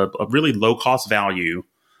is a really low cost value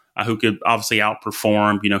who could obviously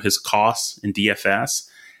outperform, his costs in DFS.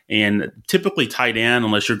 And typically tight end,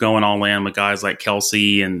 unless you're going all in with guys like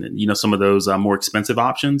Kelsey and, some of those more expensive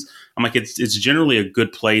options, it's generally a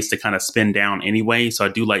good place to kind of spin down anyway. So I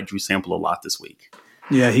do like Drew Sample a lot this week.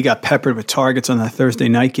 Yeah, he got peppered with targets on that Thursday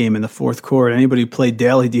night game in the fourth quarter. Anybody who played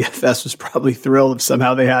daily DFS was probably thrilled if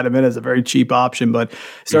somehow they had him in as a very cheap option, but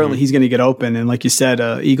certainly he's going to get open. And like you said,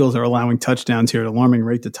 Eagles are allowing touchdowns here at an alarming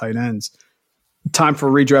rate to tight ends. Time for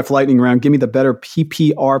redraft lightning round. Give me the better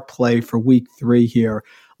PPR play for week 3 here.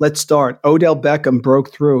 Let's start. Odell Beckham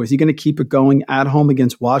broke through. Is he going to keep it going at home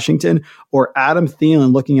against Washington, or Adam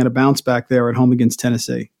Thielen looking at a bounce back there at home against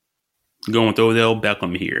Tennessee? Going with Odell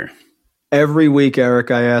Beckham here. Every week, Eric,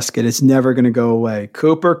 I ask it. It's never going to go away.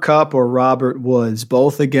 Cooper Kupp or Robert Woods,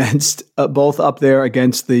 both up there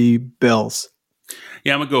against the Bills.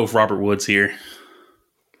 Yeah, I'm going to go with Robert Woods here.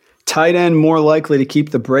 Tight end more likely to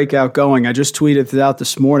keep the breakout going. I just tweeted it out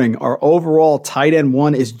this morning. Our overall tight end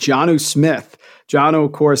 1 is Jonnu Smith. Jonnu,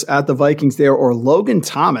 of course, at the Vikings there, or Logan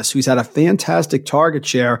Thomas, who's had a fantastic target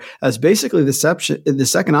share as basically the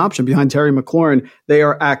second option behind Terry McLaurin. They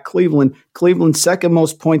are at Cleveland. Cleveland's second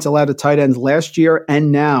most points allowed to tight ends last year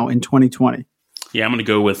and now in 2020. Yeah, I'm going to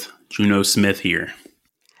go with Jonnu Smith here.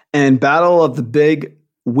 And battle of the big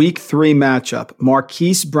Week 3 matchup,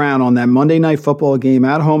 Marquise Brown on that Monday Night Football game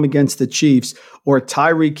at home against the Chiefs, or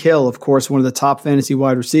Tyreek Hill, of course, one of the top fantasy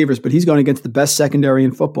wide receivers, but he's going against the best secondary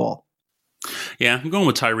in football. Yeah, I'm going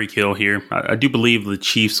with Tyreek Hill here. I do believe the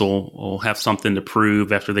Chiefs will have something to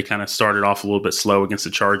prove after they kind of started off a little bit slow against the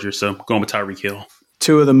Chargers. So I'm going with Tyreek Hill.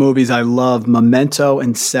 2 of the movies I love, Memento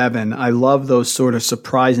and Seven. I love those sort of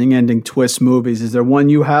surprising ending twist movies. Is there one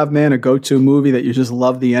you have, man, a go-to movie that you just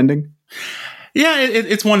love the ending? Yeah,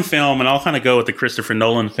 it's one film, and I'll kind of go with the Christopher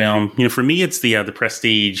Nolan film. For me, it's the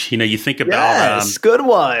Prestige. You think about good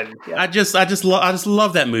one. Yeah. I just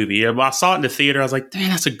love that movie. I saw it in the theater. I was like, dang,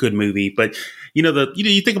 that's a good movie. But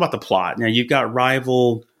you think about the plot. Now you've got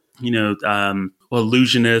rival,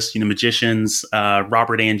 illusionists, magicians,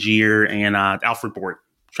 Robert Angier and Alfred Bort.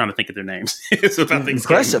 Trying to think of their names. So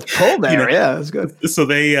impressive pull there. Yeah, that's good. So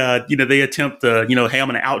they attempt to, hey, I'm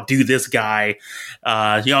going to outdo this guy.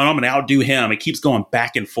 And I'm going to outdo him. It keeps going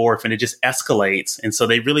back and forth and it just escalates. And so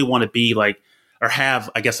they really want to be or have,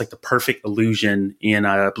 I guess, the perfect illusion in,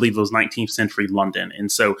 I believe it was 19th century London. And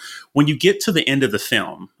so when you get to the end of the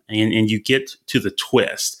film and you get to the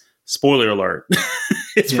twist, spoiler alert,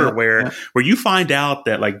 it's where you find out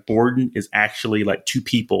that Borden is actually 2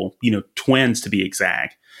 people, twins to be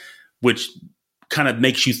exact, which kind of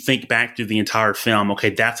makes you think back through the entire film. Okay,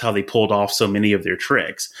 that's how they pulled off so many of their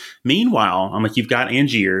tricks. Meanwhile, you've got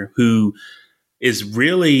Angier, who is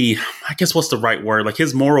really, I guess, what's the right word?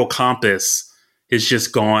 His moral compass is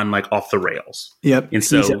just gone off the rails. Yep. And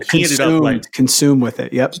so he ended up consumed with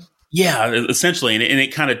it. Yep. Yeah, essentially. And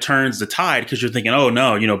it kind of turns the tide because you're thinking, oh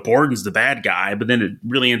no, Borden's the bad guy. But then it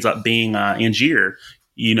really ends up being Angier,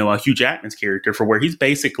 Hugh Jackman's character, for where he's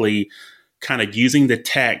basically kind of using the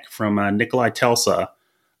tech from Nikolai Tesla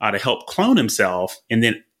to help clone himself. And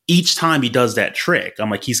then each time he does that trick,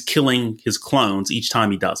 he's killing his clones each time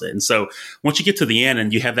he does it. And so once you get to the end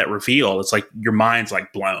and you have that reveal, it's your mind's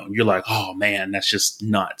blown. You're like, oh man, that's just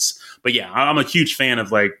nuts. But yeah, I'm a huge fan of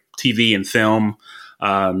TV and film.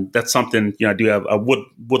 That's something, I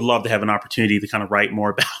would love to have an opportunity to kind of write more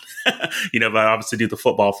about but obviously do the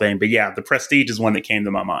football thing. But yeah, the Prestige is one that came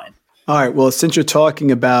to my mind. All right. Well, since you're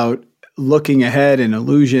talking about looking ahead and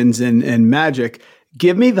illusions and magic,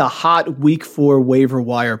 give me the hot week 4 waiver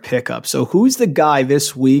wire pickup. So who's the guy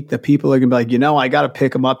this week that people are going to be like, I got to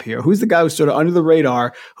pick him up here? Who's the guy who's sort of under the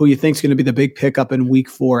radar who you think is going to be the big pickup in week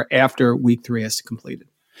 4 after week 3 has completed?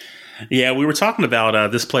 Yeah, we were talking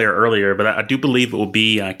about this player earlier, but I do believe it will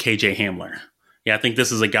be KJ Hamler. Yeah, I think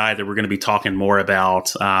this is a guy that we're going to be talking more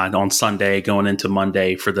about on Sunday going into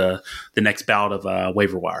Monday for the next bout of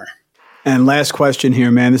waiver wire. And last question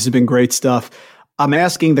here, man. This has been great stuff. I'm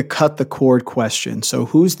asking the cut the cord question. So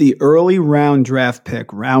who's the early round draft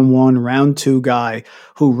pick, round 1, round 2 guy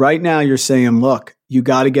who right now you're saying, look, you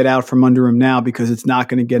got to get out from under him now because it's not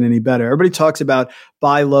going to get any better. Everybody talks about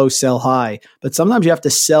buy low, sell high, but sometimes you have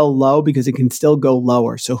to sell low because it can still go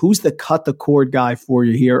lower. So who's the cut the cord guy for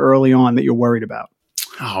you here early on that you're worried about?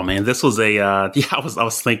 Oh man, this was I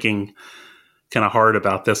was thinking kind of hard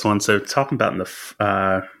about this one. So talking about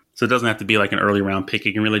so it doesn't have to be like an early round pick.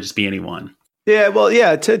 It can really just be anyone. Yeah, well,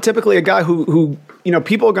 yeah, typically a guy who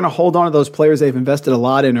people are going to hold on to those players they've invested a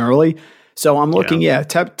lot in early. So I'm looking,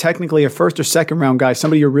 technically a first or second round guy,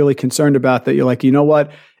 somebody you're really concerned about that you're like, you know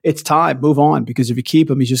what, it's time, move on, because if you keep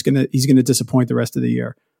him, he's going to disappoint the rest of the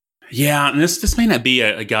year. Yeah, and this may not be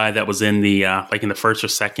a guy that was in the like in the first or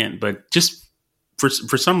second, but just for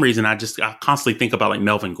some reason, I constantly think about like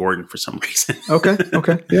Melvin Gordon for some reason. Okay,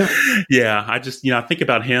 yeah, yeah. I just I think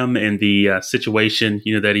about him and the situation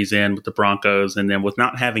that he's in with the Broncos, and then with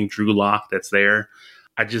not having Drew Lock that's there.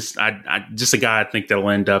 I just a guy I think that'll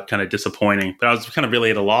end up kind of disappointing. But I was kind of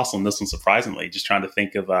really at a loss on this one, surprisingly, just trying to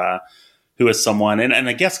think of who is someone. And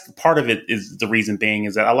I guess part of it is the reason being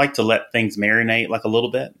is that I like to let things marinate like a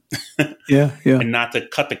little bit. Yeah. And not to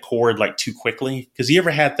cut the cord like too quickly. Because you ever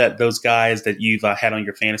had those guys that you've had on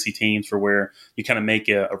your fantasy teams for where you kind of make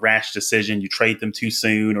a rash decision, you trade them too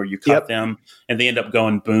soon or you cut them and they end up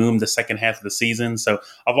going boom the second half of the season. So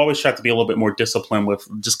I've always tried to be a little bit more disciplined with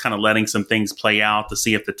just kind of letting some things play out to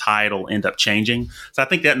see if the tide will end up changing. So I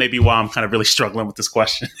think that may be why I'm kind of really struggling with this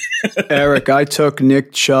question. Eric, I took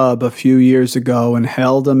Nick Chubb a few years ago and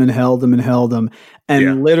held him.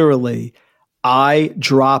 And literally, I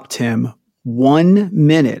dropped him 1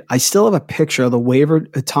 minute. I still have a picture of the waiver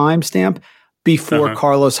timestamp before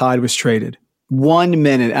Carlos Hyde was traded. 1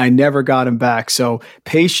 minute. I never got him back. So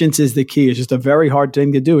patience is the key. It's just a very hard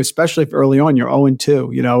thing to do, especially if early on you're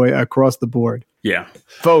 0-2, across the board. Yeah.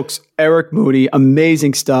 Folks, Eric Moody,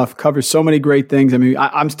 amazing stuff. Covers so many great things. I mean,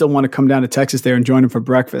 I'm still want to come down to Texas there and join him for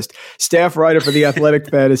breakfast. Staff writer for The Athletic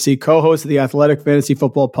Fantasy, co-host of the Athletic Fantasy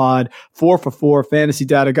Football Pod, 4for4, fantasy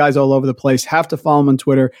data, guys all over the place. Have to follow him on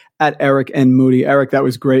Twitter at Eric N. Moody. Eric, that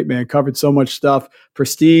was great, man. Covered so much stuff.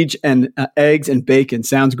 Prestige and eggs and bacon.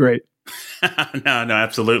 Sounds great. No,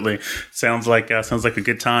 absolutely. Sounds like a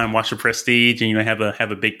good time. Watch the Prestige and have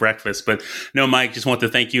a big breakfast. But no, Mike, just want to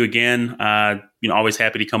thank you again. Always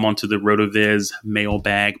happy to come on to the RotoViz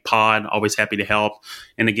mailbag pod. Always happy to help.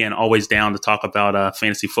 And again, always down to talk about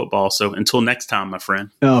fantasy football. So until next time, my friend.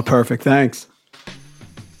 Oh, perfect. Thanks.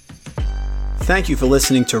 Thank you for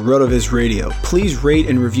listening to RotoViz Radio. Please rate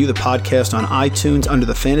and review the podcast on iTunes under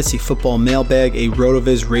the Fantasy Football Mailbag, a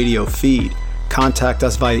RotoViz Radio feed. Contact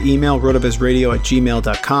us via email,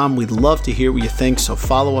 rotovizradio@gmail.com. We'd love to hear what you think, so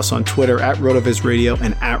follow us on Twitter at RotoVizRadio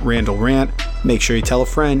and at Randall Rant. Make sure you tell a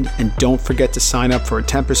friend, and don't forget to sign up for a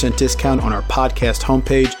 10% discount on our podcast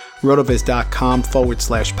homepage,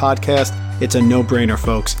 rotoviz.com/podcast. It's a no-brainer,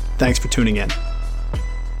 folks. Thanks for tuning in.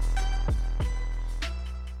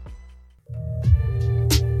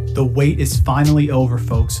 The wait is finally over,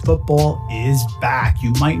 folks. Football is back.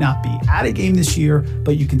 You might not be at a game this year,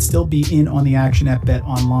 but you can still be in on the action at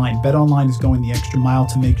BetOnline. BetOnline is going the extra mile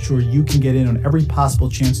to make sure you can get in on every possible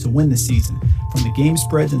chance to win this season. From the game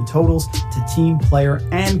spreads and totals to team, player,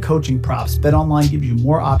 and coaching props, BetOnline gives you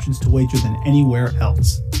more options to wager than anywhere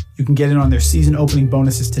else. You can get in on their season opening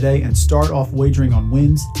bonuses today and start off wagering on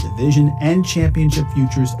wins, division, and championship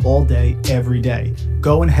futures all day, every day.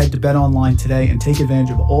 Go and head to BetOnline today and take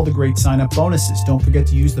advantage of all the great sign-up bonuses. Don't forget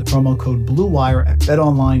to use the promo code BlueWire at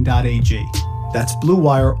betonline.ag. That's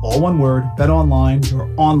BlueWire, all one word, BetOnline, your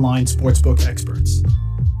online sportsbook experts.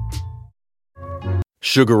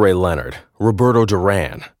 Sugar Ray Leonard, Roberto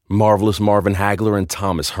Duran, Marvelous Marvin Hagler, and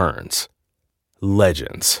Thomas Hearns.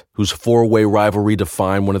 Legends, whose four-way rivalry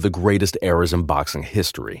defined one of the greatest eras in boxing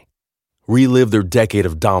history. Relive their decade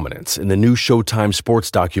of dominance in the new Showtime sports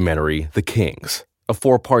documentary, The Kings, a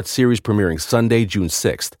 4-part series premiering Sunday, June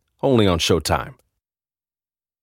 6th, only on Showtime.